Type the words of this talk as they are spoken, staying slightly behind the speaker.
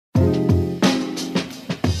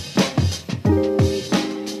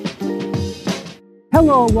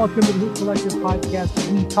Hello and welcome to the Hoop Collective podcast,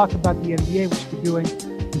 where we talk about the NBA, which we're doing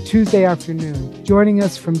on Tuesday afternoon. Joining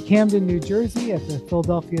us from Camden, New Jersey at the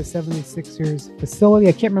Philadelphia 76ers facility.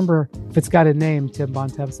 I can't remember if it's got a name, Tim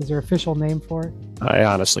Bontemps. Is there an official name for it? I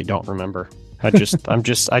honestly don't remember. I just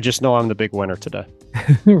know I'm the big winner today.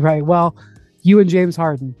 Right. Well, you and James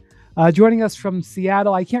Harden. Joining us from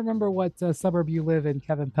Seattle. I can't remember what suburb you live in,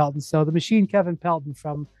 Kevin Pelton. So the machine Kevin Pelton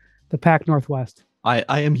from the Pac Northwest. I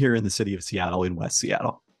am here in the city of Seattle, in West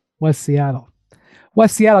Seattle. West Seattle.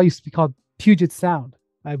 West Seattle used to be called Puget Sound,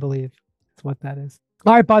 I believe. That's what that is.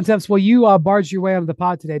 All right, Bontemps. Well, you barged your way onto the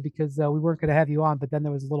pod today because we weren't going to have you on, but then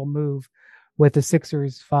there was a little move with the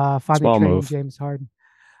Sixers finally trading James Harden,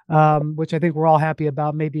 which I think we're all happy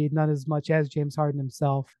about. Maybe not as much as James Harden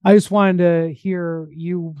himself. I just wanted to hear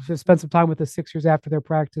you spend some time with the Sixers after their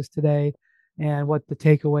practice today, and what the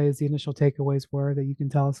initial takeaways were that you can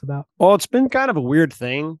tell us about. Well, it's been kind of a weird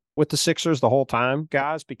thing with the Sixers the whole time,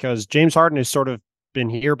 guys, because James Harden has sort of been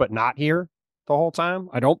here but not here the whole time.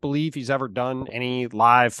 I don't believe he's ever done any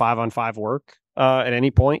live 5-on-5 work at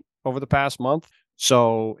any point over the past month.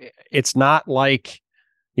 So it's not like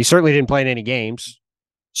he certainly didn't play in any games.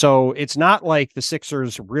 So it's not like the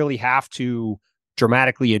Sixers really have to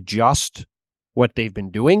dramatically adjust what they've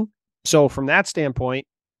been doing. So from that standpoint,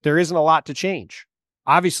 there isn't a lot to change.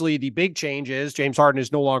 Obviously, the big change is James Harden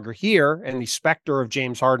is no longer here, and the specter of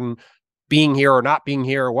James Harden being here or not being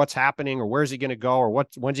here, or what's happening, or where's he going to go, or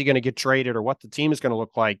when's he going to get traded, or what the team is going to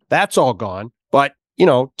look like, that's all gone. But,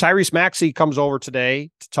 Tyrese Maxey comes over today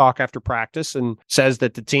to talk after practice and says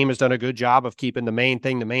that the team has done a good job of keeping the main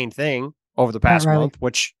thing over the past month,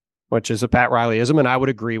 which is a Pat Rileyism, and I would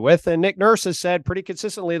agree with. And Nick Nurse has said pretty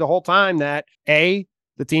consistently the whole time that A,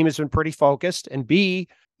 the team has been pretty focused, and B,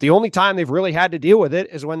 the only time they've really had to deal with it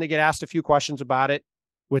is when they get asked a few questions about it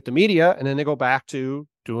with the media, and then they go back to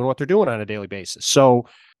doing what they're doing on a daily basis. So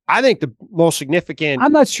I think the most significant...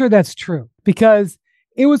 I'm not sure that's true, because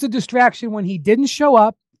it was a distraction when he didn't show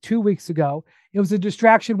up 2 weeks ago. It was a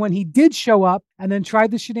distraction when he did show up and then tried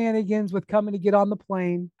the shenanigans with coming to get on the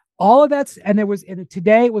plane. All of that's... And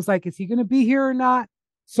today it was like, is he going to be here or not?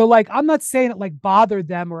 So I'm not saying it bothered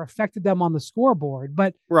them or affected them on the scoreboard,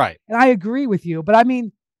 but... Right. And I agree with you, but I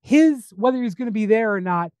mean... whether he's going to be there or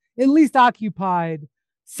not, at least occupied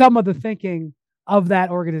some of the thinking of that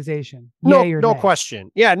organization. No question.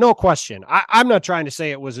 Yeah, no question. I'm not trying to say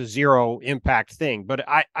it was a zero impact thing, but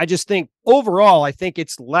I just think overall, I think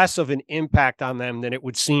it's less of an impact on them than it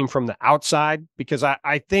would seem from the outside, because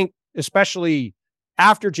I think, especially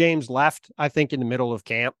after James left, I think in the middle of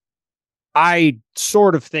camp, I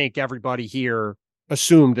sort of think everybody here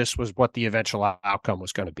assumed this was what the eventual outcome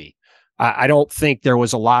was going to be. I don't think there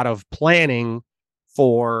was a lot of planning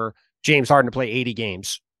for James Harden to play 80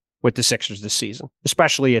 games with the Sixers this season,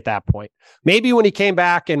 especially at that point. Maybe when he came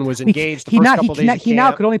back and was engaged the first couple days of camp. He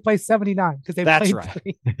now could only play 79 because they played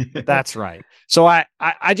right. 3. That's right. So I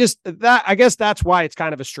guess that's why it's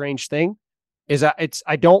kind of a strange thing.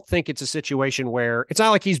 I don't think it's a situation where it's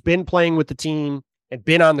not like he's been playing with the team and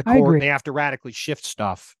been on the court and they have to radically shift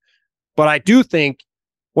stuff. But I do think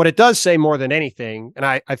what it does say more than anything, and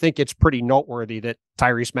I think it's pretty noteworthy that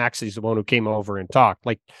Tyrese Maxey is the one who came over and talked.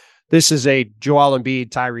 This is a Joel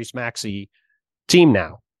Embiid, Tyrese Maxey team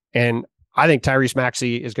now. And I think Tyrese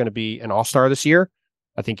Maxey is going to be an all-star this year.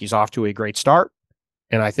 I think he's off to a great start.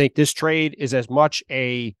 And I think this trade is as much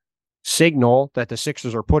a signal that the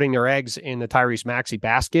Sixers are putting their eggs in the Tyrese Maxey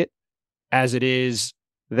basket as it is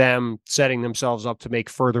them setting themselves up to make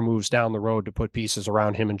further moves down the road to put pieces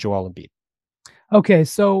around him and Joel Embiid. Okay,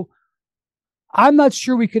 so I'm not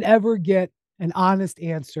sure we could ever get an honest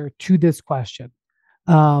answer to this question.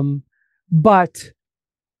 But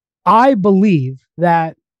I believe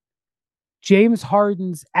that James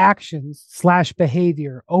Harden's actions /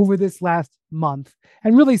 behavior over this last month,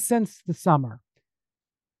 and really since the summer,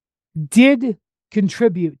 did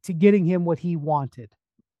contribute to getting him what he wanted.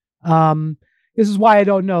 This is why I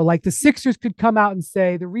don't know. The Sixers could come out and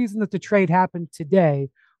say the reason that the trade happened today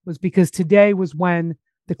was because today was when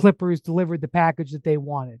the Clippers delivered the package that they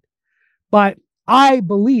wanted. But I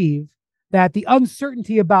believe that the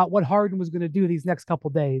uncertainty about what Harden was going to do these next couple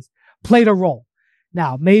of days played a role.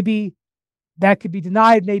 Now, maybe that could be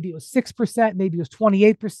denied. Maybe it was 6%, maybe it was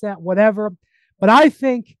 28%, whatever. But I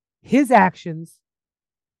think his actions,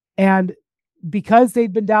 and because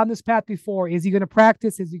they've been down this path before, is he going to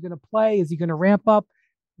practice? Is he going to play? Is he going to ramp up?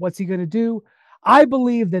 What's he going to do? I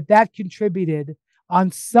believe that contributed on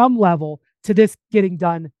some level to this getting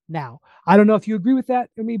done now. I don't know if you agree with that,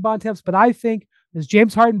 Bontemps, but I think as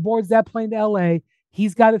James Harden boards that plane to LA,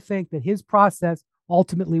 he's got to think that his process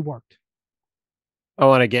ultimately worked. I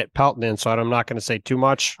want to get Pelton in, so I'm not going to say too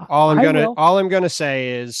much. I All will. I'm gonna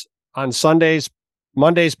say is on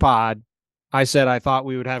Monday's pod, I said I thought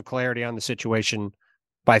we would have clarity on the situation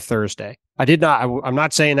by Thursday. I did not. I'm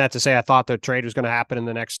not saying that to say I thought the trade was going to happen in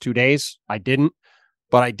the next 2 days. I didn't,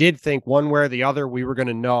 but I did think one way or the other we were going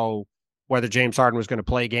to know whether James Harden was going to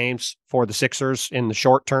play games for the Sixers in the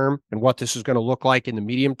short term and what this is going to look like in the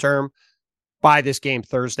medium term by this game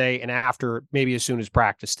Thursday and after, maybe as soon as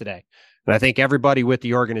practice today. And I think everybody with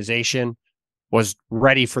the organization was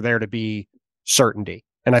ready for there to be certainty.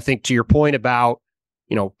 And I think to your point about,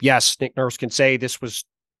 yes, Nick Nurse can say this was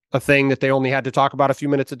a thing that they only had to talk about a few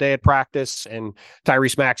minutes a day at practice. And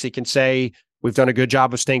Tyrese Maxey can say, we've done a good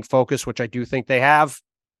job of staying focused, which I do think they have.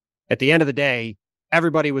 At the end of the day,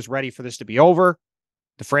 everybody was ready for this to be over.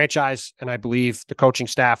 The franchise, and I believe the coaching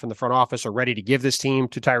staff and the front office are ready to give this team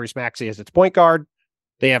to Tyrese Maxey as its point guard.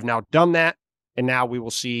 They have now done that. And now we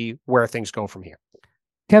will see where things go from here.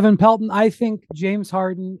 Kevin Pelton, I think James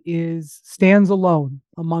Harden stands alone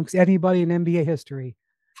amongst anybody in NBA history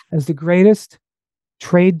as the greatest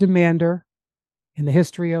trade demander in the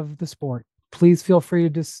history of the sport. Please feel free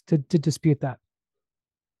to dispute that.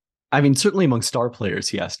 I mean, certainly among star players,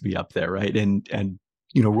 he has to be up there, right? And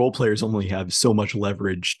role players only have so much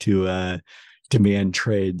leverage to demand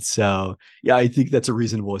trades. So yeah, I think that's a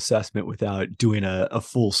reasonable assessment without doing a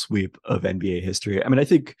full sweep of NBA history. I mean, I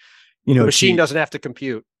think, the machine doesn't have to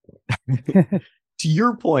compute. To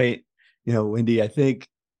your point, Wendy, I think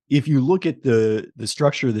if you look at the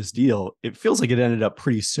structure of this deal, it feels like it ended up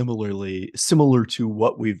pretty similar to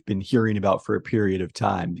what we've been hearing about for a period of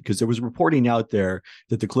time, because there was reporting out there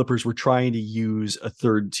that the Clippers were trying to use a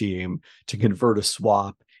third team to convert a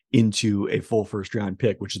swap into a full first round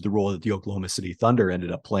pick, which is the role that the Oklahoma City Thunder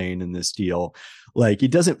ended up playing in this deal. Like,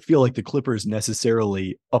 it doesn't feel like the Clippers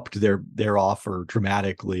necessarily upped their offer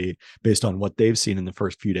dramatically based on what they've seen in the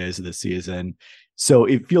first few days of the season. So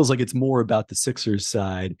it feels like it's more about the Sixers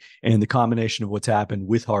side and the combination of what's happened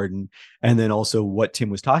with Harden. And then also what Tim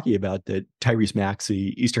was talking about, that Tyrese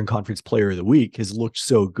Maxey, Eastern Conference Player of the Week, has looked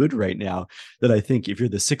so good right now that I think if you're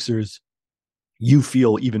the Sixers, you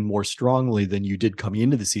feel even more strongly than you did coming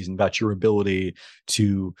into the season about your ability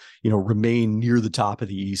to, remain near the top of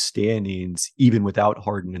the East standings, even without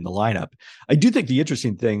Harden in the lineup. I do think the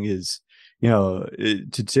interesting thing is,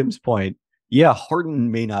 to Tim's point, yeah,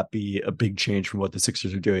 Harden may not be a big change from what the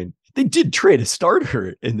Sixers are doing. They did trade a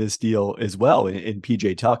starter in this deal as well in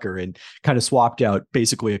PJ Tucker, and kind of swapped out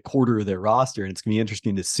basically a quarter of their roster. And it's going to be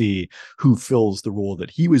interesting to see who fills the role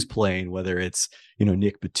that he was playing, whether it's,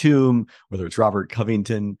 Nick Batum, whether it's Robert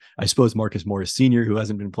Covington, I suppose Marcus Morris Sr., who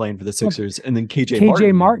hasn't been playing for the Sixers, and then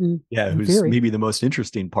KJ Martin. Yeah, who's theory maybe the most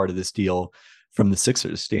interesting part of this deal from the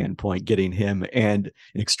Sixers standpoint, getting him and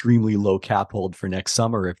an extremely low cap hold for next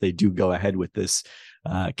summer if they do go ahead with this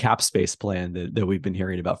cap space plan that we've been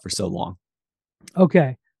hearing about for so long.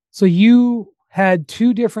 Okay. So you had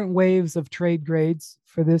two different waves of trade grades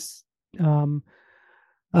for this. This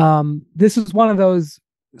is one of those.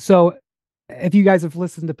 So if you guys have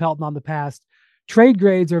listened to Pelton on the past, trade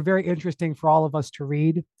grades are very interesting for all of us to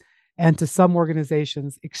read, and to some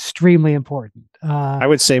organizations, extremely important. I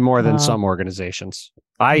would say more than some organizations.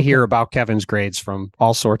 I hear about Kevin's grades from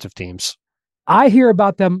all sorts of teams. I hear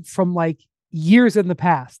about them from like years in the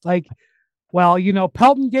past. Like, well,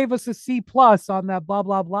 Pelton gave us a C+ on that blah,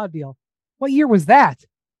 blah, blah deal. What year was that?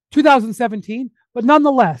 2017. But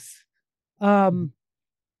nonetheless,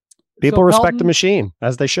 people respect the machine,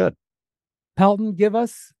 as they should. Pelton, give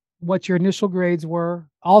us what your initial grades were.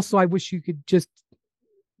 Also, I wish you could just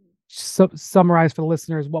summarize for the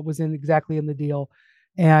listeners what was exactly in the deal,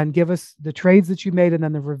 and give us the trades that you made and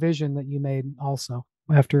then the revision that you made also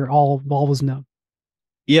after all was known.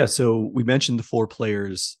 Yeah, so we mentioned the 4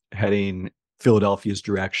 players heading Philadelphia's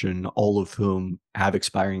direction, all of whom have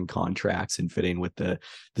expiring contracts and fitting with the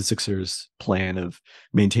Sixers' plan of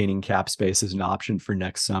maintaining cap space as an option for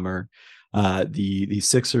next summer. The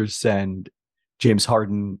Sixers send James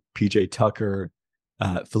Harden, PJ Tucker,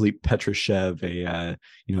 Philippe Petrushev,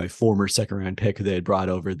 a former second-round pick they had brought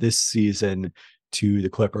over this season to the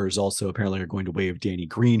Clippers. Also, apparently, are going to waive Danny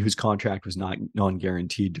Green, whose contract was not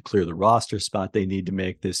non-guaranteed, to clear the roster spot they need to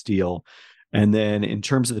make this deal. And then, in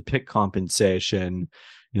terms of the pick compensation,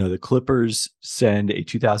 the Clippers send a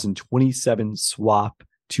 2027 swap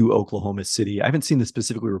to Oklahoma City. I haven't seen this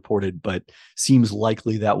specifically reported, but seems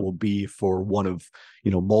likely that will be for one of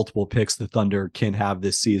multiple picks the Thunder can have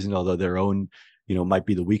this season, although their own might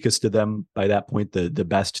be the weakest of them by that point, the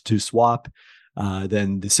best to swap.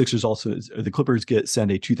 Then the Clippers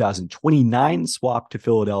send a 2029 swap to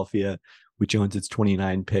Philadelphia, which owns its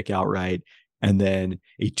 29 pick outright. and then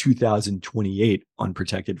a 2028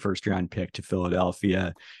 unprotected first round pick to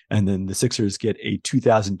Philadelphia. And then the Sixers get a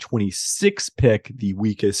 2026 pick, the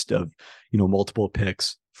weakest of, multiple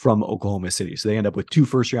picks from Oklahoma City. So they end up with 2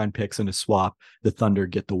 first round picks and a swap. The Thunder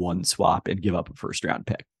get the 1 swap and give up a first round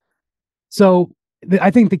pick. So I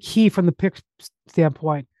think the key from the pick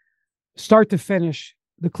standpoint, start to finish,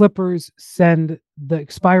 the Clippers send the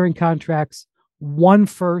expiring contracts 1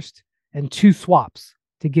 first and 2 swaps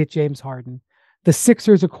to get James Harden. The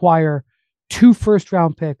Sixers acquire 2 first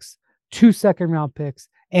round picks, 2 second round picks,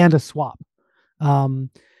 and a swap.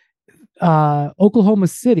 Oklahoma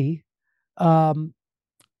City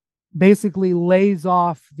basically lays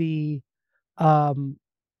off they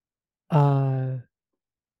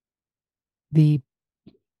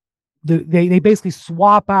basically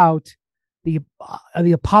swap out the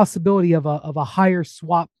possibility of a higher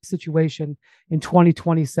swap situation in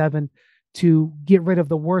 2027 to get rid of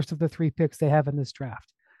the worst of the 3 picks they have in this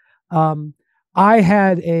draft. I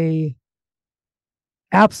had a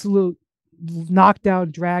absolute knockdown,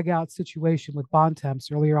 drag out situation with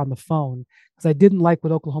Bontemps earlier on the phone because I didn't like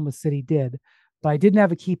what Oklahoma City did, but I didn't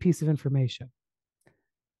have a key piece of information.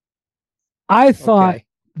 I thought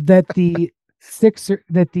that the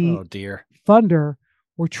Thunder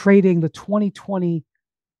were trading the 2020.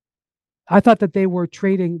 I thought that they were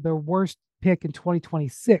trading their worst pick in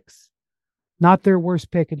 2026, not their worst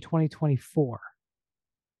pick in 2024.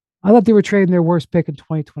 I thought they were trading their worst pick in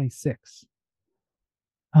 2026.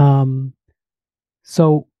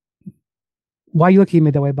 So why are you looking at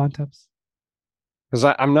me that way, Bontemps? Because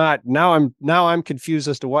I'm not now. I'm confused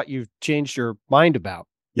as to what you've changed your mind about.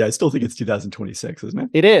 Yeah, I still think it's 2026, isn't it?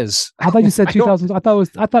 It is. I thought you said 2000. I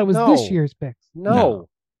thought it was No. this year's picks. No.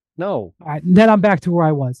 All right, then I'm back to where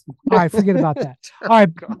I was. All right, forget about that. All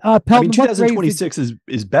right, Pelton, 2026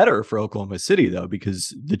 is better for Oklahoma City though,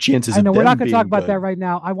 because the chances. I know of we're them not going to talk being about good. that right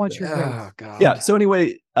now. I want your grades. God. Yeah. So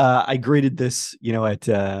anyway, I graded this, at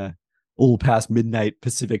a little past midnight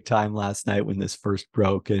Pacific time last night when this first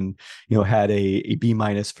broke, and had a B-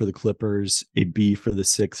 for the Clippers, a B for the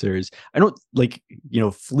Sixers. I don't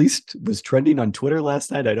fleeced was trending on Twitter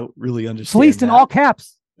last night. I don't really understand. Fleeced in all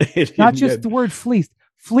caps, not just the word fleeced.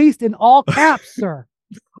 Fleeced in all caps, sir.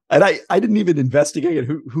 And I didn't even investigate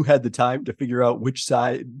who had the time to figure out which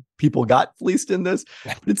side people got fleeced in this.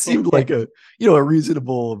 But it seemed like a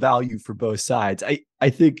reasonable value for both sides. I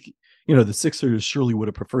think the Sixers surely would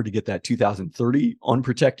have preferred to get that 2030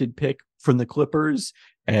 unprotected pick from the Clippers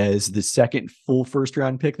as the second full first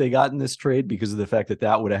round pick they got in this trade, because of the fact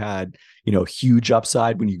that would have had huge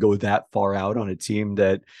upside when you go that far out on a team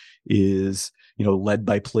that is led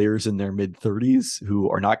by players in their mid 30s who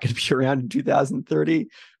are not going to be around in 2030.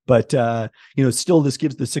 But, still, this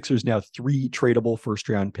gives the Sixers now 3 tradable first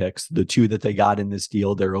round picks. The 2 that they got in this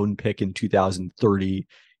deal, their own pick in 2030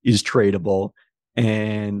 is tradable.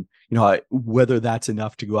 And, whether that's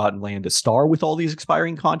enough to go out and land a star with all these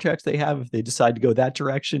expiring contracts they have, if they decide to go that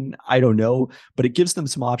direction, I don't know. But it gives them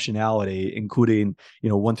some optionality, including,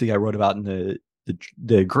 one thing I wrote about in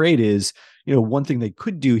the grade is, one thing they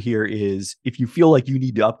could do here is, if you feel like you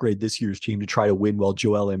need to upgrade this year's team to try to win while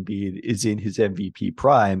Joel Embiid is in his MVP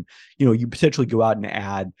prime, you potentially go out and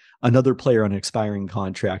add another player on an expiring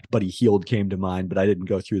contract. Buddy Hield came to mind, but I didn't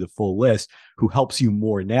go through the full list, who helps you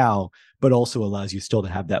more now, but also allows you still to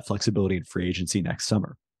have that flexibility in free agency next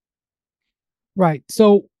summer. Right.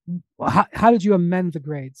 So how did you amend the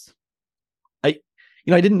grades?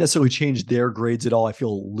 I didn't necessarily change their grades at all. I feel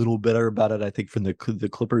a little better about it. I think from the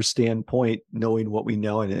Clippers standpoint, knowing what we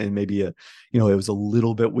know, and maybe it was a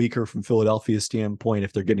little bit weaker from Philadelphia's standpoint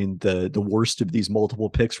if they're getting the worst of these multiple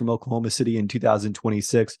picks from Oklahoma City in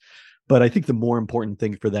 2026. But I think the more important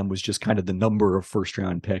thing for them was just kind of the number of first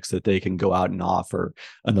round picks that they can go out and offer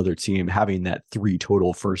another team, having that 3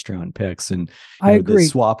 total first round picks. And I agree. The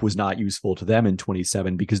swap was not useful to them in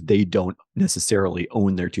 27 because they don't necessarily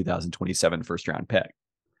own their 2027 first round pick.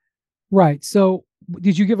 Right. So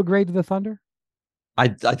did you give a grade to the Thunder? I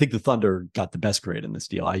think the Thunder got the best grade in this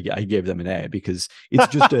deal. I gave them an A because it's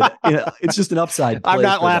just it's just an upside play. I'm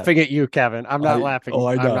not laughing at you, Kevin. I'm not laughing. Oh,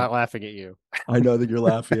 I know. I'm not laughing at you. I know that you're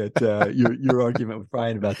laughing at your argument with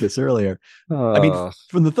Brian about this earlier. I mean,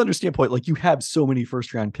 from the Thunder standpoint, like, you have so many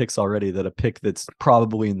first round picks already that a pick that's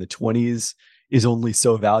probably in the 20s is only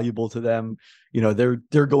so valuable to them.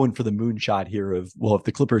 They're going for the moonshot here of, well, if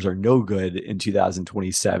the Clippers are no good in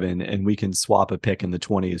 2027 and we can swap a pick in the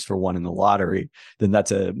 20s for one in the lottery, then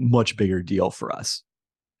that's a much bigger deal for us.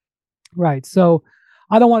 Right. So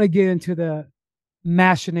I don't want to get into the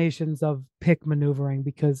machinations of pick maneuvering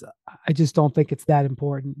because I just don't think it's that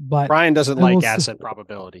important. But Brian doesn't like asset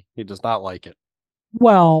probability. He does not like it.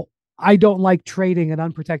 Well, I don't like trading an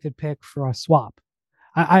unprotected pick for a swap.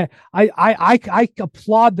 I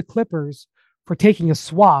applaud the Clippers for taking a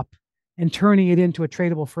swap and turning it into a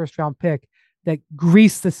tradable first round pick that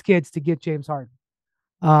greased the skids to get James Harden.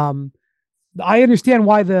 I understand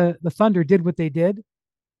why the Thunder did what they did,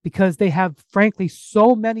 because they have, frankly,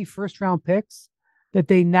 so many first round picks that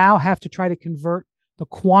they now have to try to convert the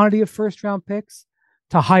quantity of first round picks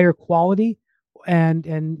to higher quality and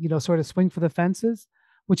sort of swing for the fences,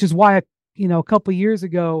 which is why, a couple of years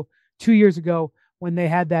ago, 2 years ago, when they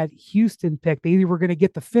had that Houston pick, they either were going to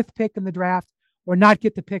get the 5th pick in the draft or not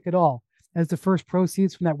get the pick at all as the first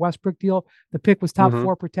proceeds from that Westbrook deal. The pick was top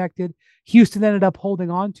 4 protected. Houston ended up holding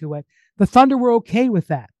on to it. The Thunder were okay with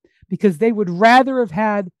that because they would rather have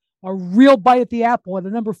had a real bite at the apple at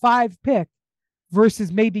the number 5 pick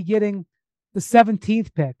versus maybe getting the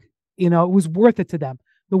 17th pick. It was worth it to them.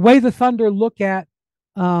 The way the Thunder look at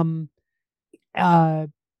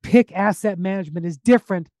pick asset management is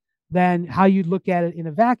different than how you'd look at it in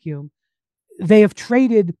a vacuum. They have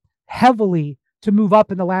traded heavily to move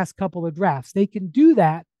up in the last couple of drafts. They can do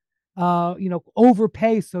that,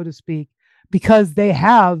 overpay, so to speak, because they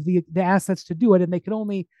have the assets to do it, and they can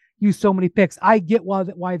only use so many picks. I get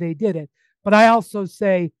why they did it, but I also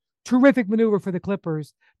say terrific maneuver for the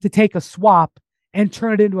Clippers to take a swap and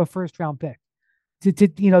turn it into a first round pick.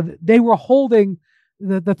 They were holding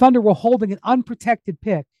the Thunder were holding an unprotected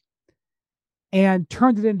pick and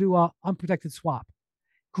turned it into an unprotected swap.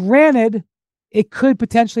 Granted, it could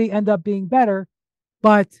potentially end up being better,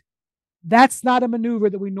 but that's not a maneuver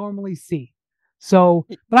that we normally see. So,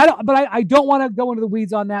 but I don't want to go into the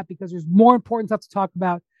weeds on that because there's more important stuff to talk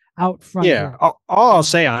about out front. Yeah. All I'll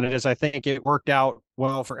say on it is I think it worked out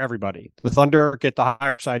well for everybody. The Thunder get the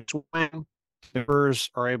higher side swing. The Clippers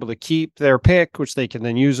are able to keep their pick, which they can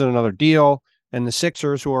then use in another deal. And the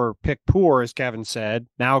Sixers, who are pick poor, as Kevin said,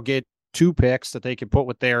 now get 2 picks that they can put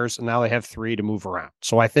with theirs, and now they have 3 to move around.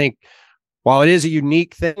 So I think while it is a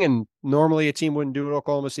unique thing, and normally a team wouldn't do what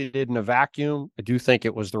Oklahoma City did in a vacuum, I do think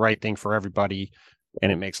it was the right thing for everybody, and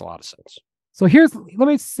it makes a lot of sense. So let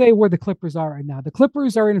me say where the Clippers are right now. The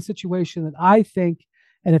Clippers are in a situation that I think,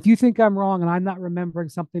 and if you think I'm wrong and I'm not remembering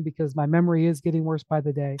something because my memory is getting worse by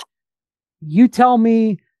the day, you tell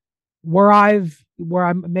me where I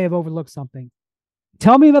may have overlooked something.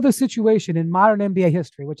 Tell me another situation in modern NBA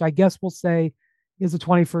history, which I guess we'll say is the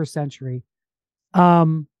 21st century,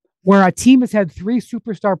 where a team has had 3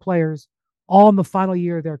 superstar players all in the final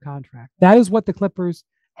year of their contract. That is what the Clippers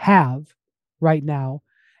have right now.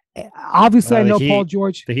 Obviously, I know Paul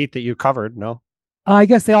George. The Heat that you covered, no? I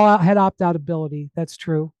guess they all had opt-out ability. That's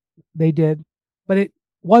true. They did. But it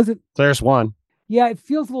wasn't. There's one. Yeah, it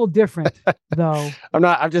feels a little different, though.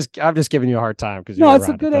 I'm just giving you a hard time because no, it's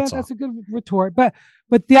a good answer. That's a good retort. But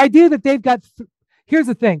the idea that they've got here's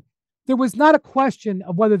the thing: there was not a question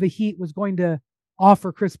of whether the Heat was going to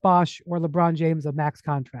offer Chris Bosh or LeBron James a max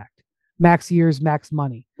contract, max years, max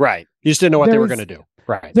money. Right. You just didn't know what they were going to do.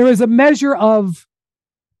 Right. There is a measure of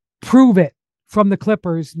prove it from the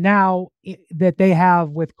Clippers now that they have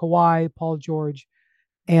with Kawhi, Paul George,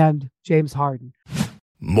 and James Harden.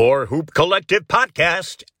 More Hoop Collective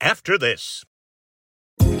podcast after this.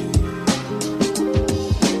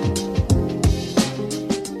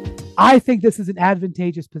 I think this is an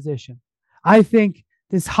advantageous position. I think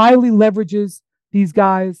this highly leverages these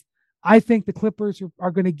guys. I think the Clippers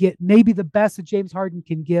are going to get maybe the best that James Harden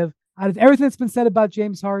can give. Out of everything that's been said about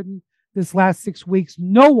James Harden this last 6 weeks,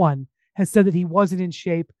 no one has said that he wasn't in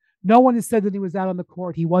shape. No one has said that he was out on the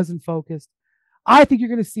court. He wasn't focused. I think you're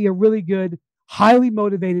going to see a really good, highly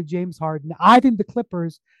motivated James Harden. I think the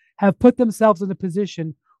Clippers have put themselves in a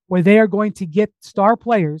position where they are going to get star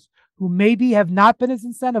players who maybe have not been as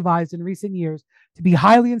incentivized in recent years to be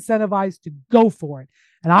highly incentivized to go for it.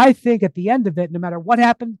 And I think at the end of it, no matter what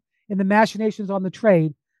happened in the machinations on the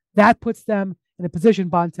trade, that puts them in a position,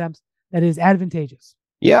 Bontemps, that is advantageous.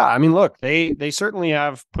 Yeah, I mean, look, they certainly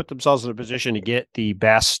have put themselves in a position to get the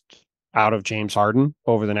best out of James Harden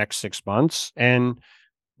over the next 6 months. And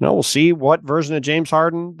we'll see what version of James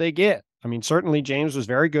Harden they get. I mean, certainly James was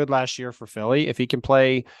very good last year for Philly. If he can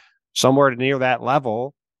play somewhere near that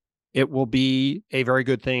level, it will be a very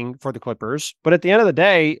good thing for the Clippers. But at the end of the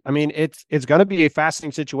day, I mean, it's going to be a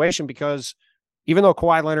fascinating situation because even though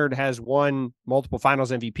Kawhi Leonard has won multiple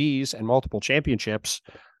finals MVPs and multiple championships,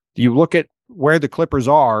 you look at where the Clippers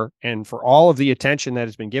are and for all of the attention that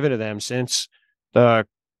has been given to them since the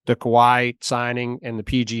Kawhi signing and the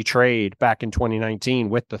PG trade back in 2019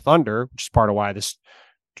 with the Thunder, which is part of why this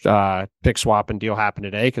pick swap and deal happened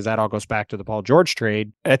today, because that all goes back to the Paul George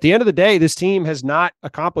trade. At the end of the day, this team has not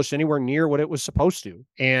accomplished anywhere near what it was supposed to.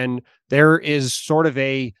 And there is sort of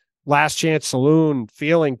a last chance saloon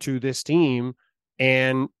feeling to this team.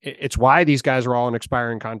 And it's why these guys are all in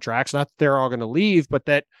expiring contracts. Not that they're all going to leave, but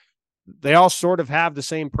that they all sort of have the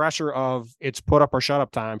same pressure of it's put up or shut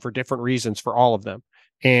up time for different reasons for all of them.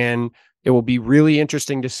 And it will be really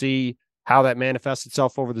interesting to see how that manifests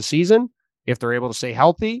itself over the season, if they're able to stay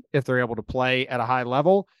healthy, if they're able to play at a high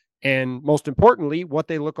level, and most importantly, what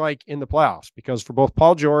they look like in the playoffs. Because for both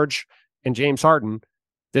Paul George and James Harden,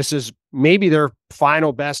 this is maybe their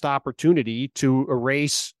final best opportunity to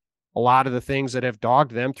erase a lot of the things that have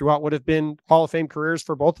dogged them throughout what have been Hall of Fame careers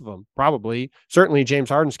for both of them. Probably, certainly James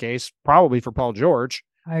Harden's case, probably for Paul George.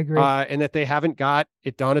 I agree. And that they haven't got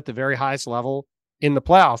it done at the very highest level in the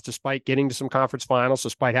playoffs, despite getting to some conference finals,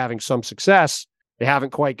 despite having some success. They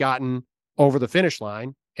haven't quite gotten over the finish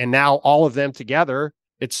line. And now all of them together,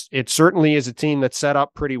 it certainly is a team that's set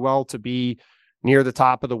up pretty well to be near the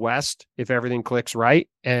top of the West if everything clicks right,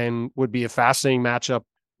 and would be a fascinating matchup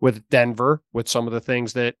with Denver with some of the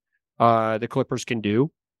things that the Clippers can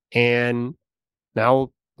do. And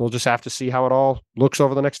now we'll just have to see how it all looks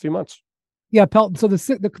over the next few months. Yeah, Pelton. So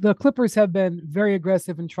the Clippers have been very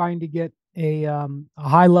aggressive in trying to get a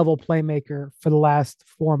high level playmaker for the last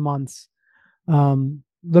 4 months.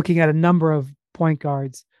 Looking at a number of point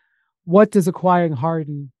guards, what does acquiring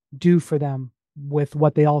Harden do for them with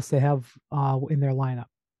what they also have in their lineup?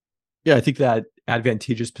 Yeah, I think that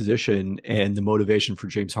advantageous position and the motivation for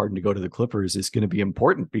James Harden to go to the Clippers is going to be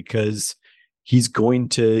important, because he's going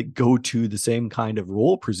to go to the same kind of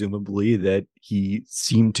role, presumably, that he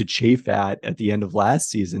seemed to chafe at the end of last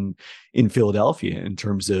season in Philadelphia, in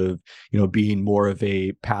terms of, being more of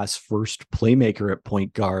a pass first playmaker at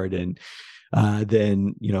point guard, and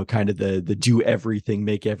then, kind of the do everything,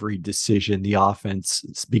 make every decision, the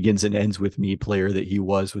offense begins and ends with me player that he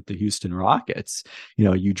was with the Houston Rockets.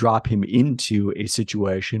 You drop him into a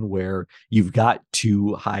situation where you've got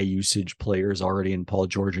two high usage players already in Paul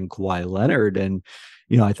George and Kawhi Leonard. And,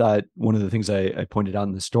 I thought one of the things I pointed out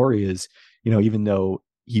in the story is, even though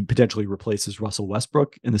he potentially replaces Russell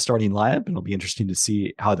Westbrook in the starting lineup, and it'll be interesting to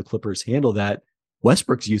see how the Clippers handle that,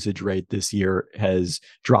 Westbrook's usage rate this year has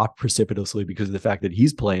dropped precipitously because of the fact that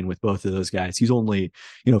he's playing with both of those guys. He's only,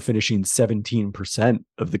 finishing 17%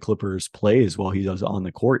 of the Clippers' plays while he does on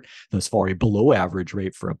the court thus far, a below average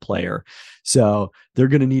rate for a player. So they're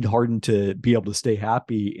going to need Harden to be able to stay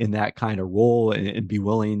happy in that kind of role and be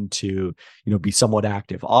willing to, be somewhat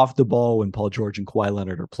active off the ball when Paul George and Kawhi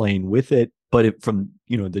Leonard are playing with it. But from,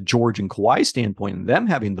 the George and Kawhi standpoint, and them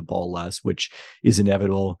having the ball less, which is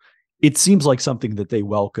inevitable, it seems like something that they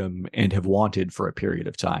welcome and have wanted for a period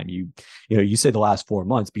of time. You say the last 4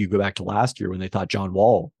 months, but you go back to last year when they thought John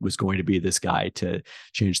Wall was going to be this guy to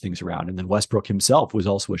change things around. And then Westbrook himself was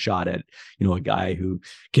also a shot at, a guy who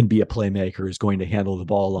can be a playmaker, is going to handle the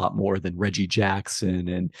ball a lot more than Reggie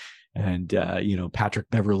Jackson and Patrick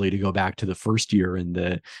Beverley, to go back to the first year, and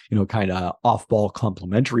the, kind of off-ball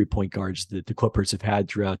complementary point guards that the Clippers have had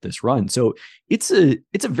throughout this run. So it's a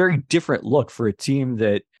very different look for a team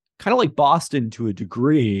that, kind of like Boston to a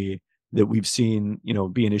degree, that we've seen,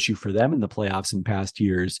 be an issue for them in the playoffs in past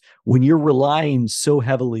years. When you're relying so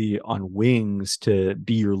heavily on wings to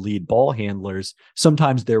be your lead ball handlers,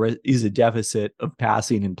 sometimes there is a deficit of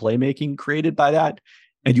passing and playmaking created by that.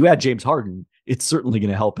 And you add James Harden, it's certainly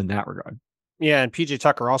going to help in that regard. Yeah, and PJ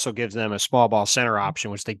Tucker also gives them a small ball center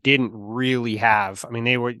option, which they didn't really have. I mean,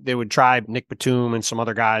 they would try Nick Batum and some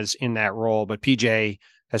other guys in that role, but PJ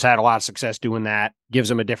has had a lot of success doing that, gives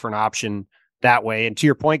them a different option that way. And to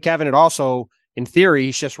your point, Kevin, it also, in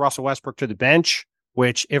theory, shifts Russell Westbrook to the bench,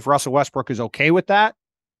 which if Russell Westbrook is okay with that,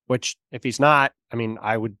 which if he's not, I mean,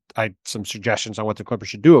 I had some suggestions on what the Clippers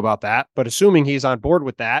should do about that, but assuming he's on board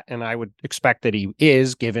with that, and I would expect that he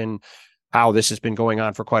is, given how this has been going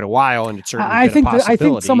on for quite a while, and it's certainly I think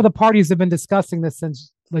some of the parties have been discussing this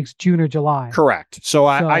since like June or July. Correct. So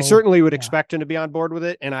I certainly would expect him to be on board with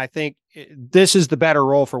it. And I think this is the better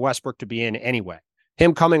role for Westbrook to be in anyway.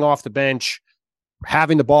 Him coming off the bench,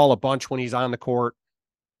 having the ball a bunch when he's on the court,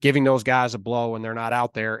 giving those guys a blow when they're not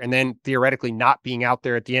out there, and then theoretically not being out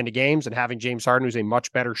there at the end of games, and having James Harden, who's a much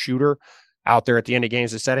better shooter, out there at the end of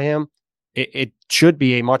games instead of him. It should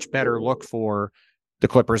be a much better look for the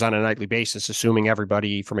Clippers on a nightly basis, assuming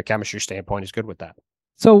everybody from a chemistry standpoint is good with that.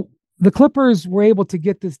 So the Clippers were able to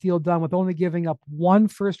get this deal done with only giving up one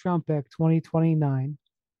first round pick,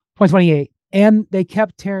 2028, and they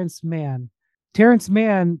kept Terrence Mann. Terrence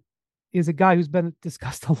Mann is a guy who's been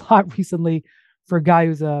discussed a lot recently for a guy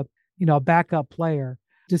who's a backup player.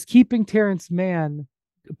 Just keeping Terrence Mann,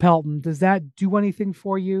 Pelton, does that do anything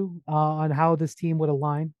for you on how this team would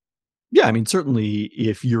align? Yeah, I mean, certainly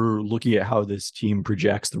if you're looking at how this team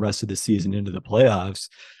projects the rest of the season into the playoffs,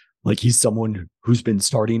 Like he's someone who's been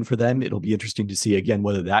starting for them. It'll be interesting to see again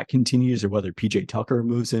whether that continues or whether PJ Tucker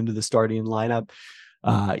moves into the starting lineup.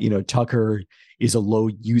 Tucker is a low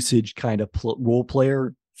usage kind of role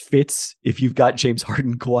player, fits if you've got James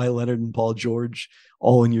Harden, Kawhi Leonard, and Paul George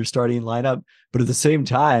all in your starting lineup. But at the same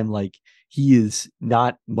time, like he is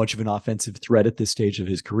not much of an offensive threat at this stage of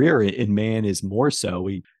his career, and man is more so.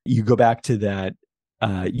 You go back to that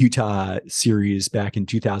Utah series back in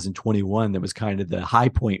 2021 that was kind of the high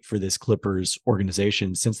point for this Clippers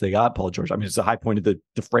organization since they got Paul George. I mean, it's a high point of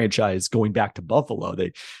the franchise going back to Buffalo.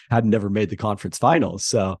 They had never made the conference finals.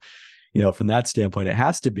 So, from that standpoint, it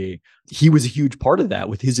has to be. He was a huge part of that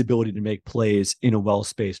with his ability to make plays in a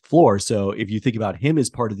well-spaced floor. So if you think about him as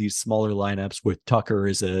part of these smaller lineups with Tucker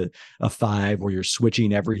as a 5, where you're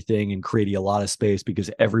switching everything and creating a lot of space because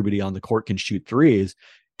everybody on the court can shoot threes,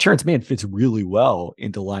 Terrence Mann fits really well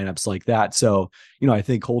into lineups like that. So, I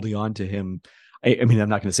think holding on to him, I mean, I'm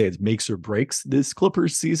not going to say it makes or breaks this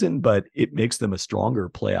Clippers season, but it makes them a stronger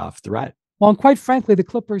playoff threat. Well, and quite frankly, the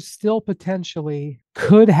Clippers still potentially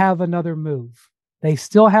could have another move. They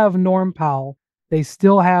still have Norm Powell. They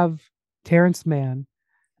still have Terrence Mann.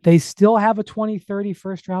 They still have a 2030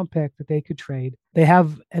 first round pick that they could trade. They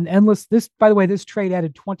have an endless, by the way, this trade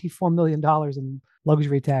added $24 million in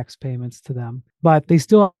luxury tax payments to them, but they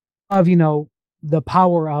still have, the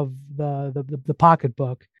power of the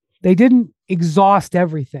pocketbook. They didn't exhaust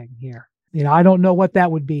everything here. I don't know what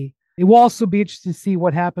that would be. It will also be interesting to see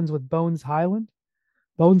what happens with Bones Highland.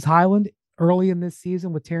 Bones Highland, early in this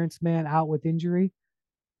season with Terrence Mann out with injury,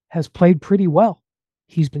 has played pretty well.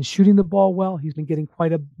 He's been shooting the ball well. He's been getting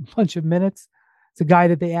quite a bunch of minutes. It's a guy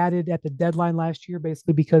that they added at the deadline last year,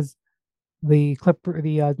 basically because the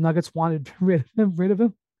Nuggets wanted rid of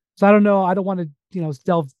him. So I don't know. I don't want to,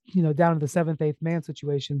 delve, down to the 7th, 8th man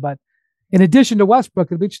situation. But in addition to Westbrook,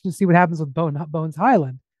 it'll be interesting to see what happens with Bones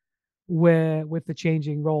Highland with the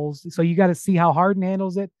changing roles. So you got to see how Harden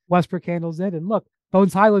handles it, Westbrook handles it. And look,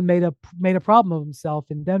 Bones Highland made a problem of himself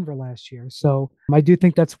in Denver last year. So I do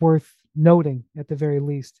think that's worth noting at the very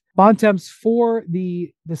least. Bontemps for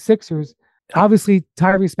the Sixers. Obviously,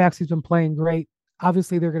 Tyrese Maxey's been playing great.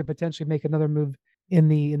 Obviously, they're going to potentially make another move in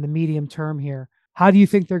the medium term here. How do you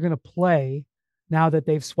think they're going to play now that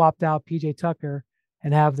they've swapped out PJ Tucker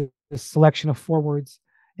and have the selection of forwards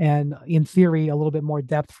and, in theory, a little bit more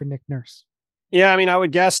depth for Nick Nurse? Yeah, I mean, I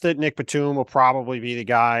would guess that Nick Batum will probably be the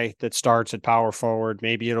guy that starts at power forward.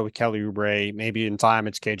 Maybe it'll be Kelly Oubre. Maybe in time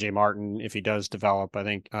it's KJ Martin if he does develop. I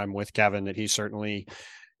think I'm with Kevin that he certainly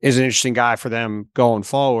is an interesting guy for them going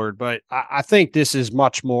forward. But I think this is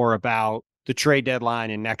much more about the trade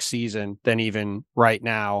deadline in next season than even right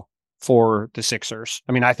now for the Sixers.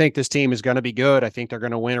 I mean, I think this team is going to be good. I think they're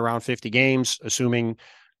going to win around 50 games, assuming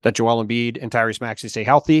that Joel Embiid and Tyrese Maxey stay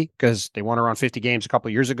healthy, because they won around 50 games a couple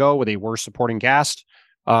of years ago with a worse supporting cast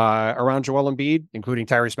around Joel Embiid, including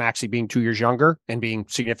Tyrese Maxey being 2 years younger and being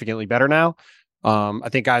significantly better now. I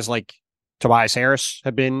think guys like Tobias Harris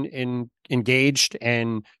have been engaged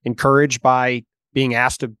and encouraged by being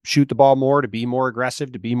asked to shoot the ball more, to be more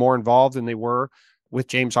aggressive, to be more involved than they were with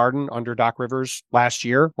James Harden under Doc Rivers last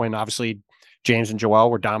year, when obviously James and Joel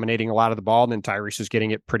were dominating a lot of the ball, and then Tyrese was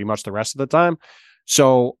getting it pretty much the rest of the time.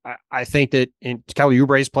 So I think that Kelly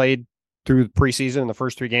Oubre's played through the preseason in the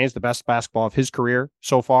first 3 games, the best basketball of his career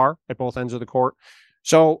so far at both ends of the court.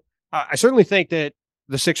 So I certainly think that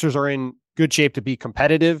the Sixers are in good shape to be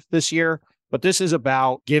competitive this year, but this is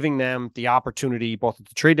about giving them the opportunity both at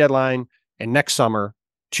the trade deadline and next summer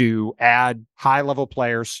to add high-level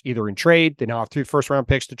players, either in trade. They now have 3 first-round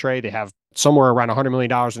picks to trade. They have somewhere around $100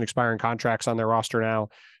 million in expiring contracts on their roster now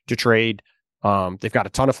to trade. They've got a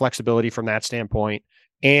ton of flexibility from that standpoint.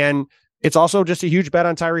 And it's also just a huge bet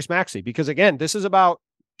on Tyrese Maxey, because, again, this is about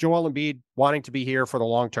Joel Embiid wanting to be here for the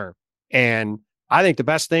long term. And I think the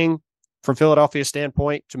best thing from Philadelphia's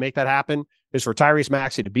standpoint to make that happen is for Tyrese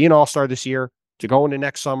Maxey to be an all-star this year, to go into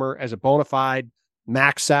next summer as a bona fide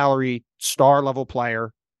max salary star-level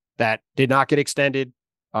player that did not get extended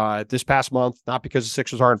this past month, not because the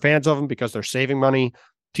Sixers aren't fans of him, because they're saving money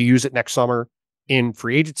to use it next summer in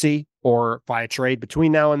free agency or via trade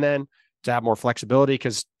between now and then to have more flexibility,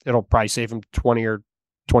 because it'll probably save him $20 or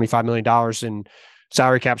 $25 million in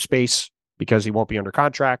salary cap space because he won't be under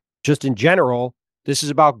contract. Just in general, this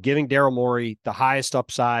is about giving Daryl Morey the highest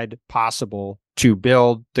upside possible to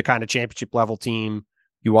build the kind of championship level team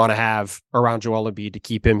you want to have around Joel Embiid to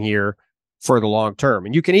keep him here for the long term.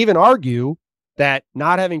 And you can even argue that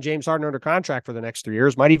not having James Harden under contract for the next 3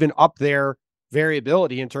 years might even up their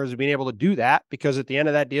variability in terms of being able to do that, because at the end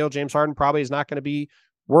of that deal, James Harden probably is not going to be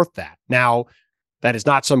worth that. Now, that is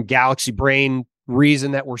not some galaxy brain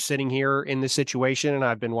reason that we're sitting here in this situation. And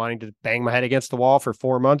I've been wanting to bang my head against the wall for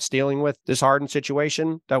 4 months dealing with this Harden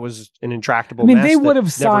situation. That was an intractable mess. They would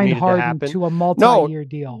have signed Harden to a multi-year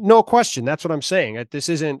deal. No question. That's what I'm saying.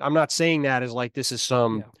 I'm not saying that as like this is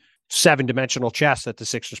some 7-dimensional chess that the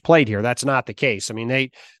Sixers played here. That's not the case. I mean,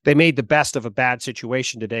 they made the best of a bad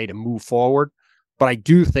situation today to move forward. But I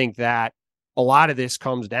do think that a lot of this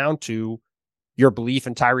comes down to your belief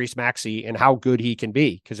in Tyrese Maxey and how good he can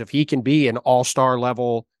be. Because if he can be an all-star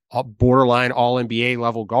level, borderline all-NBA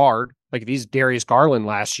level guard, like if he's Darius Garland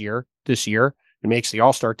this year, and makes the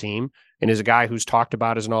all-star team, and is a guy who's talked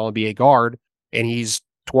about as an all-NBA guard, and he's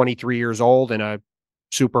 23 years old and a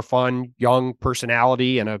super fun, young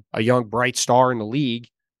personality and a young, bright star in the league,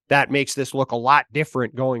 that makes this look a lot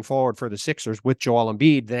different going forward for the Sixers with Joel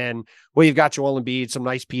Embiid than, well, you've got Joel Embiid, some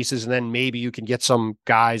nice pieces, and then maybe you can get some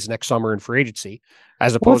guys next summer in free agency,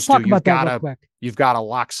 as opposed to you've got a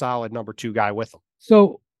lock solid number 2 guy with them.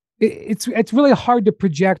 So it's really hard to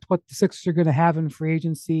project what the Sixers are going to have in free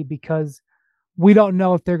agency because we don't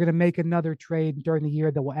know if they're going to make another trade during the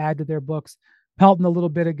year that will add to their books. Pelton a little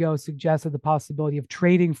bit ago suggested the possibility of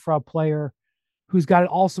trading for a player who's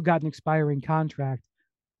also got an expiring contract.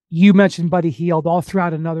 You mentioned Buddy Hield. I'll throw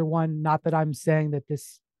out another one. Not that I'm saying that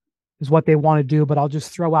this is what they want to do, but I'll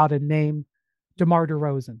just throw out a name, DeMar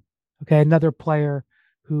DeRozan. Okay, another player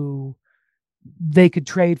who they could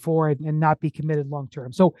trade for and not be committed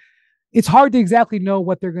long-term. So it's hard to exactly know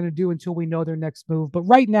what they're going to do until we know their next move. But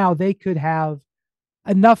right now they could have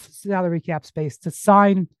enough salary cap space to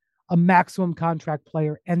sign a maximum contract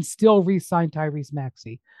player and still re-sign Tyrese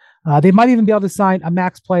Maxey. They might even be able to sign a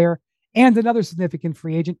max player and another significant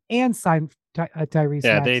free agent and sign Tyrese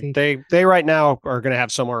Maxey. They right now are going to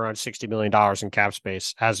have somewhere around $60 million in cap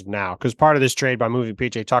space as of now, because part of this trade by moving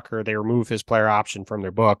PJ Tucker, they remove his player option from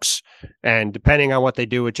their books. And depending on what they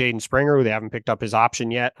do with Jaden Springer, who they haven't picked up his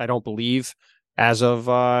option yet, I don't believe as of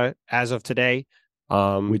today.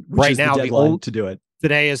 Which right is now, the deadline to do it.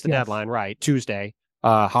 Today is the deadline, right? Tuesday,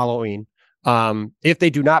 Halloween. If they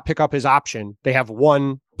do not pick up his option, they have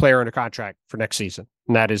one player under contract for next season,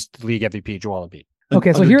 and that is the league MVP Joel Embiid.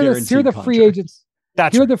 Okay, so here are the free agents.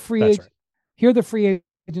 Here are the free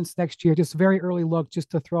agents next year. Just a very early look, just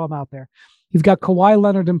to throw them out there. You've got Kawhi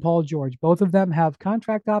Leonard and Paul George. Both of them have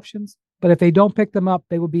contract options, but if they don't pick them up,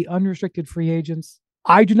 they will be unrestricted free agents.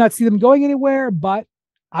 I do not see them going anywhere, but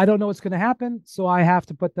I don't know what's going to happen, so I have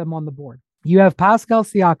to put them on the board. You have Pascal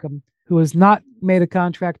Siakam, who has not made a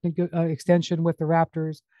contract extension with the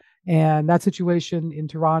Raptors, and that situation in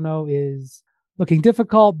Toronto is looking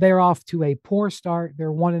difficult. They're off to a poor start.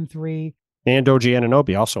 They're 1-3. And OG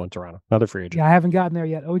Anunoby also in Toronto, another free agent. Yeah, I haven't gotten there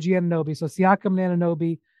yet. OG Anunoby. So Siakam and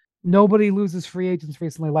Anunoby. Nobody loses free agents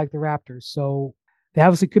recently like the Raptors. So they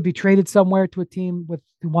obviously could be traded somewhere to a team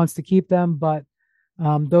who wants to keep them, but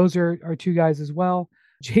those are 2 guys as well.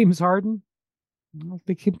 James Harden.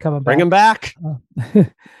 They keep coming back. Bring him back.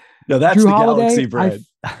 No, that's Drew the Holiday, Galaxy bread.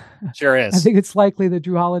 Sure is. I think it's likely that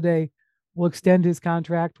Drew Holiday will extend his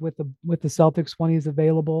contract with the Celtics when he's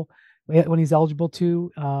eligible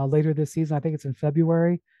to later this season. I think it's in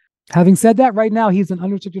February. Having said that, right now he's an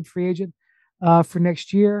unrestricted free agent for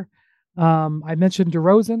next year. I mentioned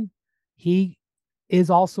DeRozan. He is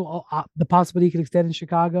also the possibility he could extend in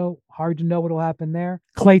Chicago. Hard to know what will happen there.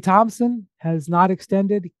 Klay Thompson has not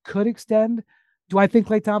extended. Could extend. Do I think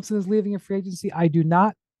Klay Thompson is leaving in free agency? I do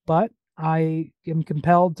not, but I am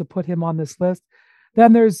compelled to put him on this list.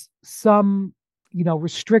 Then there's some,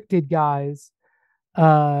 restricted guys,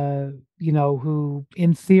 who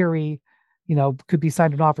in theory, could be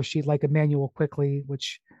signed an offer sheet like Emmanuel Quickly,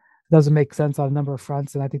 which doesn't make sense on a number of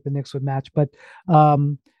fronts. And I think the Knicks would match, but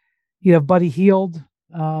you have Buddy Hield.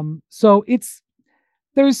 So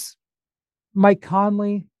there's Mike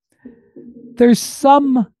Conley. There's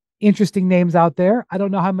some interesting names out there. I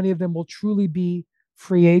don't know how many of them will truly be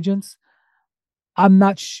free agents. I'm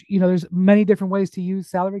not there's many different ways to use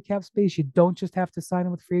salary cap space. You don't just have to sign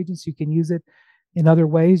them with free agents. You can use it in other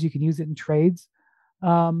ways. You can use it in trades.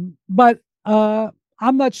 But I'm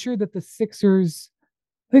not sure that I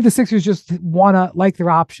think the Sixers just want to like their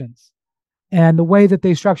options. And the way that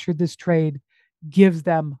they structured this trade gives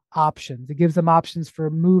them options. It gives them options for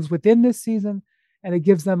moves within this season, and it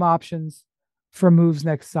gives them options for moves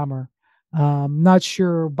next summer. Not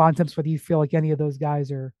sure, Bontemps, whether you feel like any of those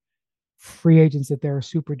guys are free agents that they're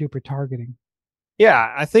super duper targeting.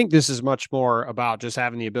 Yeah, I think this is much more about just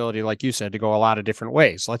having the ability, like you said, to go a lot of different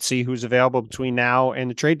ways. Let's see who's available between now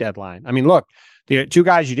and the trade deadline. I mean, look, the 2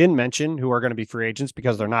 guys you didn't mention who are going to be free agents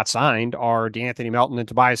because they're not signed are DeAnthony Melton and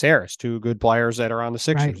Tobias Harris, 2 good players that are on the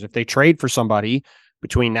Sixers. Right. If they trade for somebody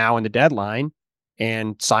between now and the deadline,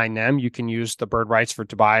 and sign them. You can use the bird rights for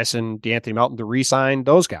Tobias and DeAnthony Melton to re-sign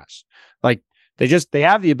those guys. Like they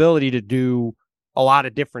have the ability to do a lot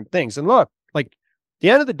of different things. And look, like at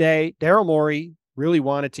the end of the day, Daryl Morey really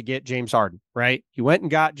wanted to get James Harden, right? He went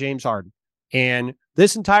and got James Harden. And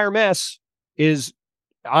this entire mess is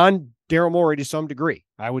on Daryl Morey to some degree.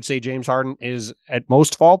 I would say James Harden is at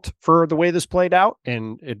most fault for the way this played out,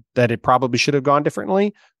 and that it probably should have gone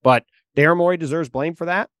differently. But Daryl Morey deserves blame for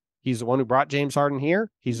that. He's the one who brought James Harden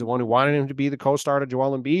here. He's the one who wanted him to be the co-star to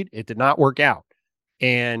Joel Embiid. It did not work out.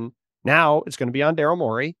 And now it's going to be on Daryl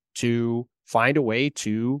Morey to find a way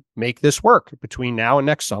to make this work between now and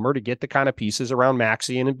next summer, to get the kind of pieces around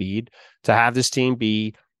Maxey and Embiid to have this team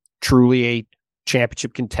be truly a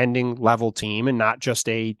championship contending level team and not just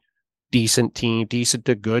a decent team, decent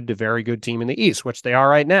to good to very good team in the East, which they are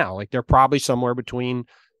right now. Like they're probably somewhere between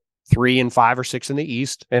 3 and 5 or 6 in the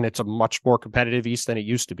East. And it's a much more competitive East than it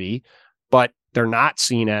used to be, but they're not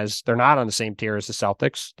on the same tier as the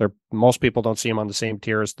Celtics. Most people don't see them on the same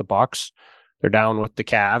tier as the Bucks. They're down with the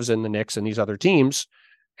Cavs and the Knicks and these other teams.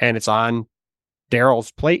 And it's on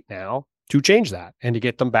Daryl's plate now to change that and to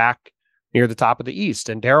get them back near the top of the East.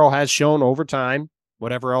 And Daryl has shown over time,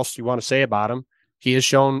 whatever else you want to say about him, he has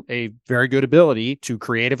shown a very good ability to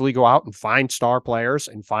creatively go out and find star players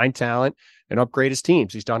and find talent and upgrade his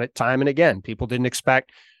teams. He's done it time and again. People didn't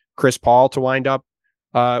expect Chris Paul to wind up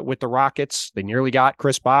with the Rockets. They nearly got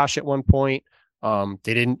Chris Bosh at one point. He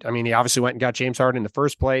obviously went and got James Harden in the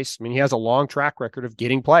first place. I mean, he has a long track record of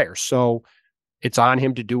getting players. So it's on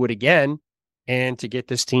him to do it again and to get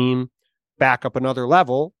this team back up another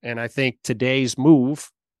level. And I think today's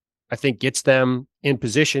move, gets them in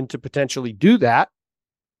position to potentially do that.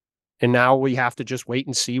 And now we have to just wait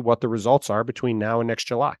and see what the results are between now and next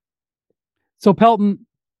July. So Pelton,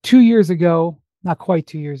 2 years ago, not quite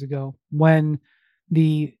 2 years ago, when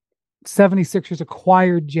the 76ers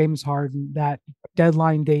acquired James Harden, that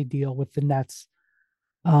deadline day deal with the Nets,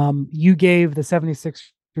 you gave the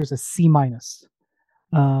 76ers a C-.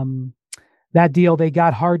 That deal, they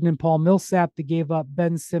got Harden and Paul Millsap. They gave up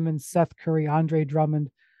Ben Simmons, Seth Curry, Andre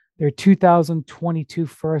Drummond, their 2022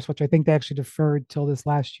 first, which I think they actually deferred till this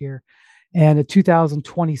last year, and a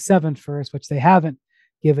 2027 first, which they haven't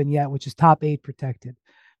given yet, which is top 8 protected.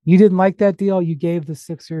 You didn't like that deal. You gave the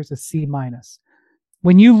Sixers a C-.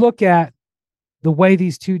 When you look at the way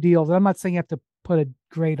these two deals, I'm not saying you have to put a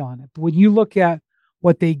grade on it, but when you look at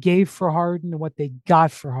what they gave for Harden and what they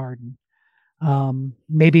got for Harden,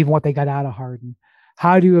 maybe even what they got out of Harden,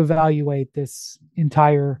 how do you evaluate this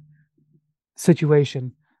entire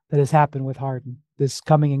situation that has happened with Harden, this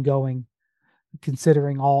coming and going,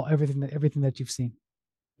 considering everything that you've seen?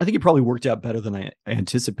 I think it probably worked out better than I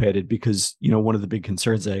anticipated because, one of the big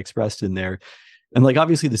concerns I expressed in there, and like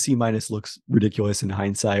obviously the C- looks ridiculous in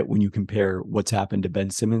hindsight when you compare what's happened to Ben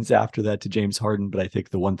Simmons after that to James Harden. But I think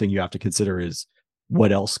the one thing you have to consider is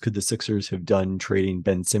what else could the Sixers have done trading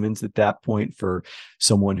Ben Simmons at that point for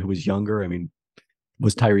someone who was younger? I mean,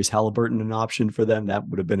 was Tyrese Halliburton an option for them? That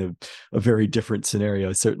would have been a very different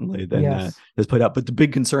scenario, certainly, than has played out. But the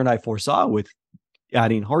big concern I foresaw with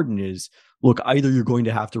adding Harden is, look, either you're going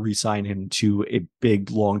to have to re-sign him to a big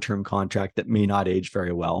long-term contract that may not age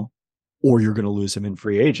very well, or you're going to lose him in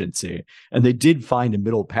free agency. And they did find a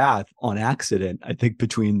middle path on accident, I think,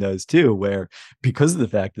 between those two, where because of the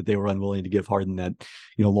fact that they were unwilling to give Harden that,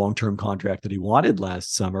 long-term contract that he wanted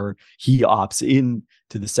last summer, he opts in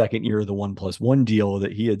to the second year of the 1+1 deal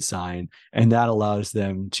that he had signed. And that allows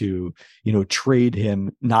them to, trade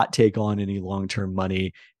him, not take on any long-term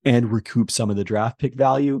money, and recoup some of the draft pick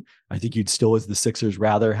value. I think you'd still, as the Sixers,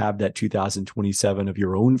 rather have that 2027 of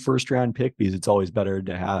your own first round pick, because it's always better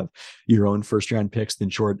to have your own first round picks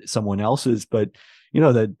than short someone else's. But,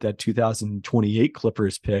 that 2028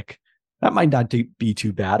 Clippers pick, that might not be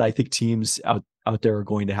too bad. I think teams out there are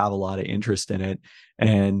going to have a lot of interest in it.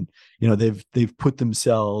 And, they've put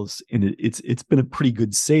themselves in it. It's been a pretty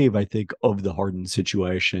good save, I think, of the Harden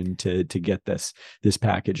situation to get this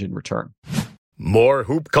package in return. More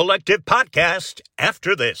Hoop Collective podcast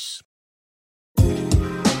after this.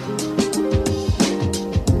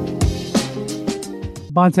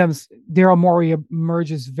 Bontemps, Daryl Morey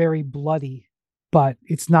emerges very bloody, but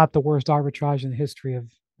it's not the worst arbitrage in the history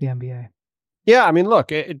of the NBA. Yeah, I mean, look,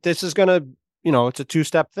 this is going to, it's a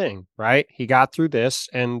two-step thing, right? He got through this,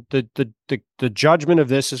 and the judgment of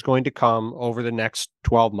this is going to come over the next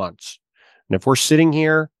 12 months. And if we're sitting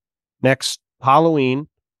here next Halloween,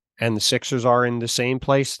 and the Sixers are in the same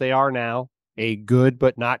place they are now, a good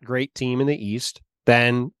but not great team in the East,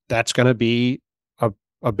 then that's going to be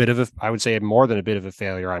a bit of I would say more than a bit of a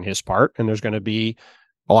failure on his part. And there's going to be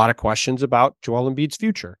a lot of questions about Joel Embiid's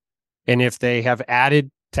future. And if they have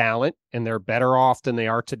added talent and they're better off than they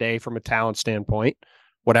are today from a talent standpoint,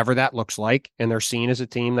 whatever that looks like, and they're seen as a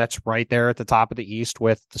team that's right there at the top of the East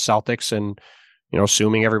with the Celtics and,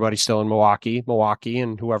 assuming everybody's still in Milwaukee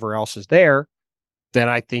and whoever else is there, then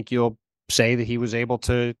I think you'll say that he was able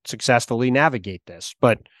to successfully navigate this.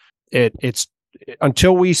 But it's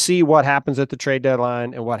until we see what happens at the trade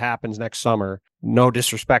deadline and what happens next summer, no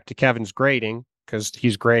disrespect to Kevin's grading, because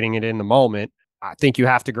he's grading it in the moment. I think you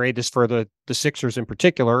have to grade this for the Sixers in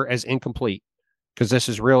particular as incomplete, because this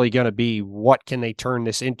is really going to be what can they turn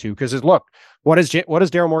this into? Because look, what has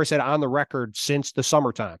Daryl Morey said on the record since the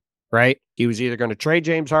summertime, right? He was either going to trade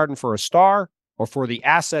James Harden for a star or for the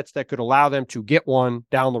assets that could allow them to get one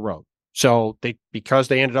down the road. So because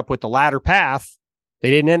they ended up with the latter path, they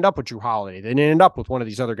didn't end up with Drew Holiday. They didn't end up with one of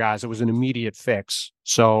these other guys. It was an immediate fix.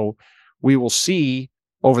 So we will see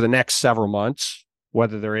over the next several months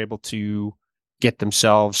whether they're able to get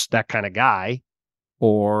themselves that kind of guy,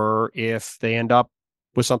 or if they end up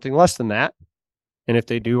with something less than that. And if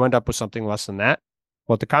they do end up with something less than that,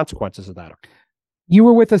 what the consequences of that are. You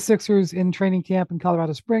were with the Sixers in training camp in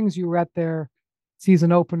Colorado Springs. You were at their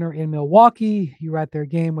season opener in Milwaukee. You were at their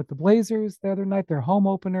game with the Blazers the other night, their home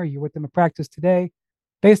opener. You were with them at practice today.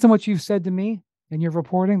 Based on what you've said to me and your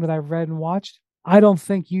reporting that I've read and watched, I don't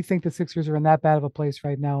think you think the Sixers are in that bad of a place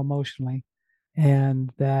right now emotionally,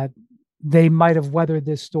 and that they might have weathered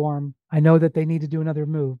this storm. I know that they need to do another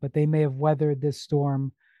move, but they may have weathered this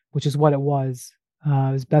storm, which is what it was,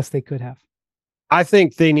 as best they could have. I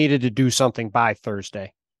think they needed to do something by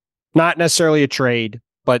Thursday. Not necessarily a trade,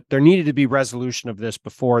 but there needed to be resolution of this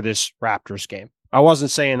before this Raptors game. I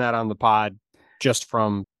wasn't saying that on the pod just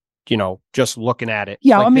from, just looking at it.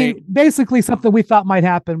 Yeah, basically something we thought might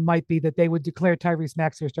happen might be that they would declare Tyrese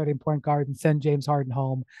Maxey their starting point guard and send James Harden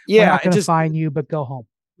home. Yeah, we're not going to fine you, but go home.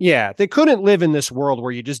 Yeah, they couldn't live in this world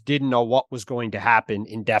where you just didn't know what was going to happen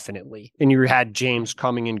indefinitely. And you had James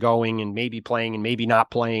coming and going and maybe playing and maybe not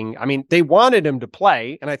playing. I mean, they wanted him to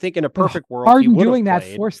play. And I think in a perfect world, Harden he would doing have that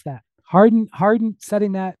played. forced that. Harden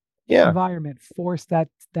setting that environment forced that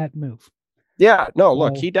move. Yeah, no,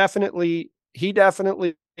 look, he definitely,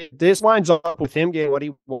 this lines up with him getting what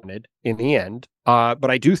he wanted in the end. But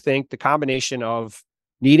I do think the combination of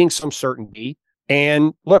needing some certainty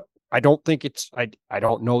and look, I don't think I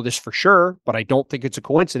don't know this for sure, but I don't think it's a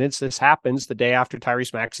coincidence. This happens the day after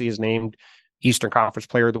Tyrese Maxey is named Eastern Conference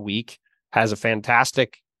Player of the Week, has a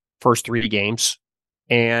fantastic first 3 games,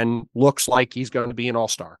 and looks like he's going to be an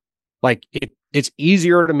all-star. Like it's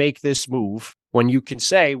easier to make this move when you can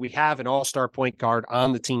say we have an all-star point guard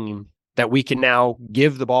on the team that we can now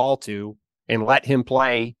give the ball to and let him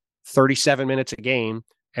play 37 minutes a game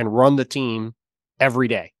and run the team every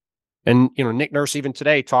day. And, Nick Nurse, even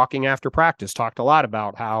today, talking after practice, talked a lot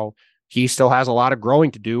about how he still has a lot of growing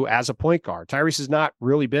to do as a point guard. Tyrese has not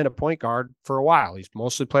really been a point guard for a while. He's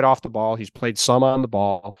mostly played off the ball. He's played some on the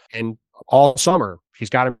ball. And all summer, he's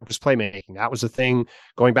got his playmaking. That was the thing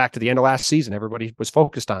going back to the end of last season. Everybody was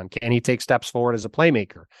focused on, can he take steps forward as a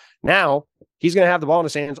playmaker? Now, he's going to have the ball in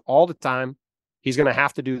his hands all the time. He's going to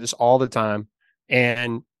have to do this all the time.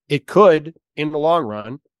 And it could, in the long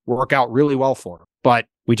run, work out really well for him. But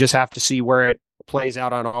we just have to see where it plays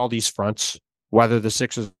out on all these fronts, whether the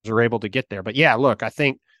Sixers are able to get there. But yeah, look, I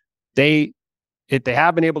think they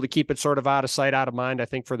have been able to keep it sort of out of sight, out of mind, I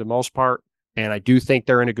think, for the most part. And I do think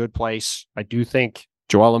they're in a good place. I do think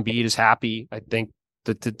Joel Embiid is happy. I think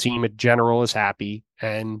that the team in general is happy.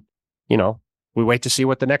 And, we wait to see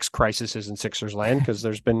what the next crisis is in Sixers land, because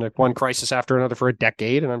there's been one crisis after another for a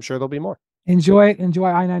decade, and I'm sure there'll be more. Enjoy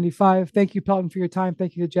I-95. Thank you, Pelton, for your time.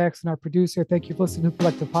 Thank you to Jackson, our producer. Thank you for listening to Hoop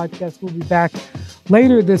Collective Podcast. We'll be back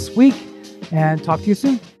later this week and talk to you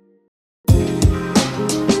soon.